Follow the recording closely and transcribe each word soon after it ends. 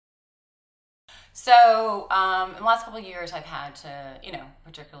So in the last couple of years, I've had to,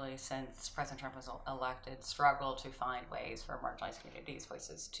 particularly since President Trump was elected, struggle to find ways for marginalized communities'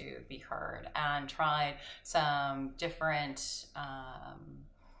 voices to be heard, and tried some different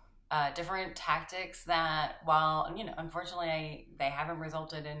tactics that, while unfortunately they haven't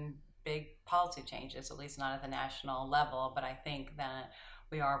resulted in big policy changes, at least not at the national level, but I think that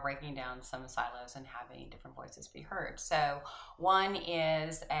we are breaking down some silos and having different voices be heard. So one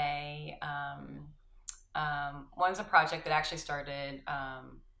is one's a project that actually started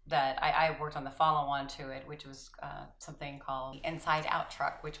that I worked on the follow-on to it, which was something called the Inside Out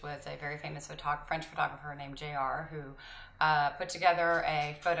Truck, which was a very famous French photographer named JR who put together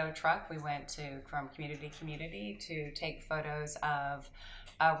a photo truck. We went from community to community to take photos of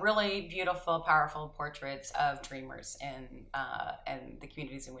really beautiful, powerful portraits of dreamers in the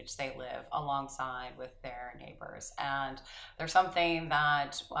communities in which they live, alongside with their neighbors. And there's something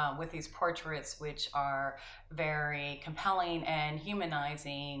that with these portraits, which are very compelling and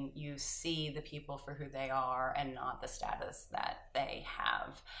humanizing, you see the people for who they are and not the status that they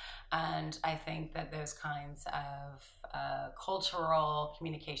have. And I think that those kinds of cultural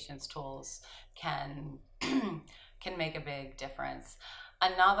communications tools can make a big difference.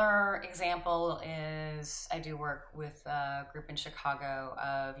 Another example is I do work with a group in Chicago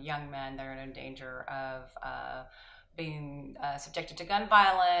of young men that are in danger of being subjected to gun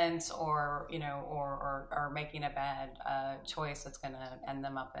violence, or making a bad choice that's going to end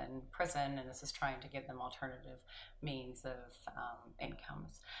them up in prison. And this is trying to give them alternative means of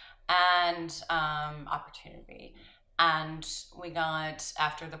incomes and opportunity. And we got,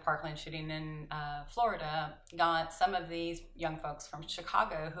 after the Parkland shooting in Florida, got some of these young folks from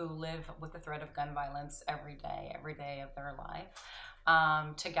Chicago who live with the threat of gun violence every day of their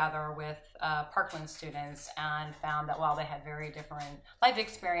life, together with Parkland students, and found that while they had very different life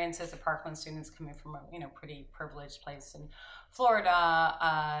experiences, the Parkland students coming from a pretty privileged place in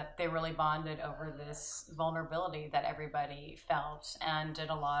Florida, they really bonded over this vulnerability that everybody felt, and did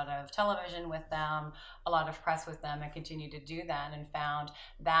a lot of television with them, a lot of press with them, and continued to do that, and found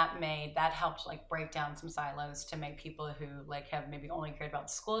that helped break down some silos to make people who have maybe only cared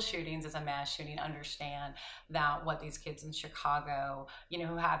about school shootings as a mass shooting understand that what these kids in Chicago,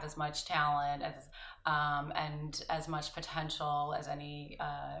 who have as much talent as and as much potential as any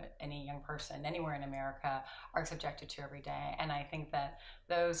young person anywhere in America, are subjected to every day. And I think that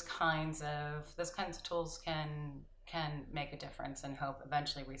those kinds of tools can make a difference, and hope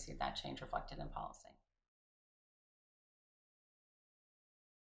eventually we see that change reflected in policy.